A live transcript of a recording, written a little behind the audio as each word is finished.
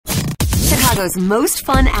Chicago's most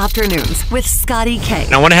fun afternoons with Scotty K.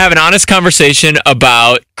 And I want to have an honest conversation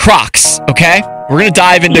about Crocs, okay? We're going to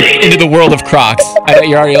dive into the world of Crocs. I bet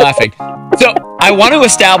you're already laughing. So I want to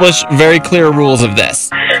establish very clear rules of this.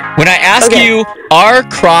 When I ask you, are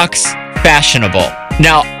Crocs fashionable?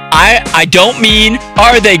 Now, I don't mean,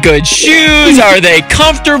 are they good shoes? Are they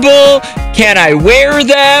comfortable? Can I wear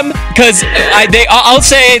them? Because I'll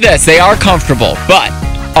say this, they are comfortable, but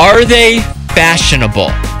are they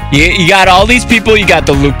fashionable? You got all these people. You got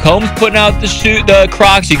the Luke Combs putting out the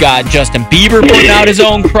Crocs. You got Justin Bieber putting out his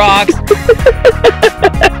own Crocs.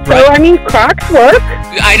 Right. So, I mean, Crocs work.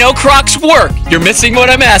 I know Crocs work. You're missing what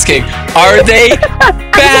I'm asking. Are they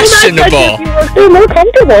fashionable? They're more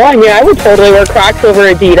comfortable. I mean, I would totally wear Crocs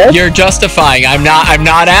over Adidas. You're justifying. I'm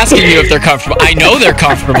not asking you if they're comfortable. I know they're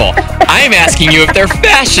comfortable. I am asking you if they're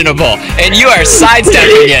fashionable, and you are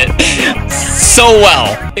sidestepping it so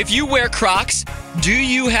well. If you wear Crocs, do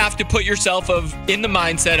you have to put yourself in the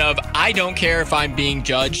mindset of, I don't care if I'm being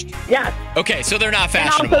judged? Yes. Okay, so they're not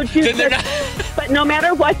fashionable. And also but no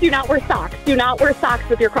matter what, do not wear socks. Do not wear socks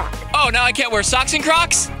with your Crocs. Oh, now I can't wear socks and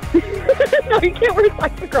Crocs? No, you can't wear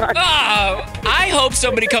socks and Crocs. Oh, I hope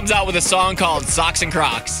somebody comes out with a song called Socks and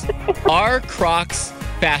Crocs. Are Crocs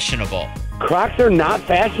fashionable? Crocs are not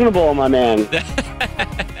fashionable, my man.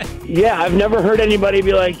 Yeah, I've never heard anybody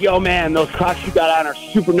be like, yo, man, those Crocs you got on are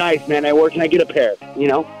super nice, man. Where can I get a pair? You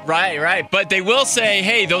know? Right. But they will say,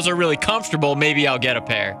 hey, those are really comfortable. Maybe I'll get a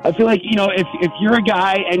pair. I feel like, if you're a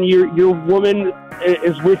guy and your woman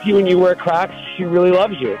is with you and you wear Crocs, she really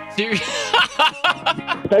loves you.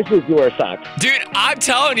 Especially if you wear socks. Dude, I'm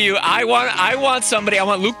telling you, I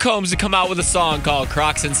want Luke Combs to come out with a song called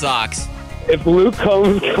Crocs and Socks. If Luke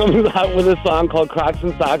Combs comes out with a song called Crocs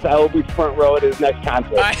and Socks, I will be front row at his next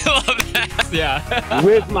concert. I love that. Yeah.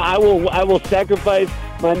 I will sacrifice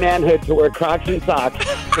my manhood to wear Crocs and Socks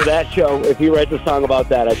for that show if he writes a song about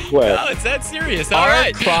that, I swear. Oh, it's that serious. All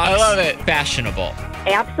right. Crocs, I love it. Fashionable.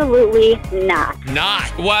 Absolutely not. Not?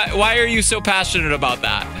 Why are you so passionate about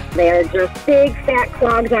that? They're just big, fat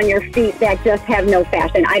clogs on your feet that just have no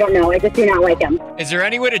fashion. I don't know. I just do not like them. Is there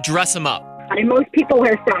any way to dress them up? I mean, most people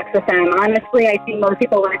wear socks with them. Honestly, I see most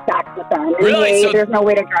people wear socks with them. Really? So there's no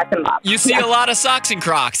way to dress them up. You see a lot of socks and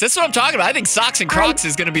Crocs. That's what I'm talking about. I think socks and Crocs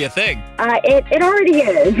is going to be a thing. It already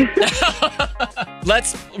is.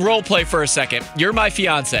 Let's role play for a second. You're my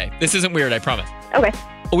fiance. This isn't weird, I promise. Okay.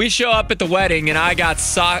 We show up at the wedding, and I got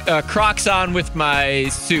Crocs on with my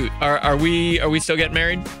suit. Are we still getting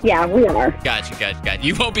married? Yeah, we are. Gotcha.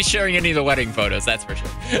 You won't be sharing any of the wedding photos, that's for sure.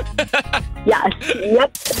 Yes.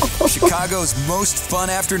 Yep. Chicago's most fun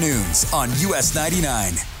afternoons on US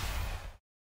 99.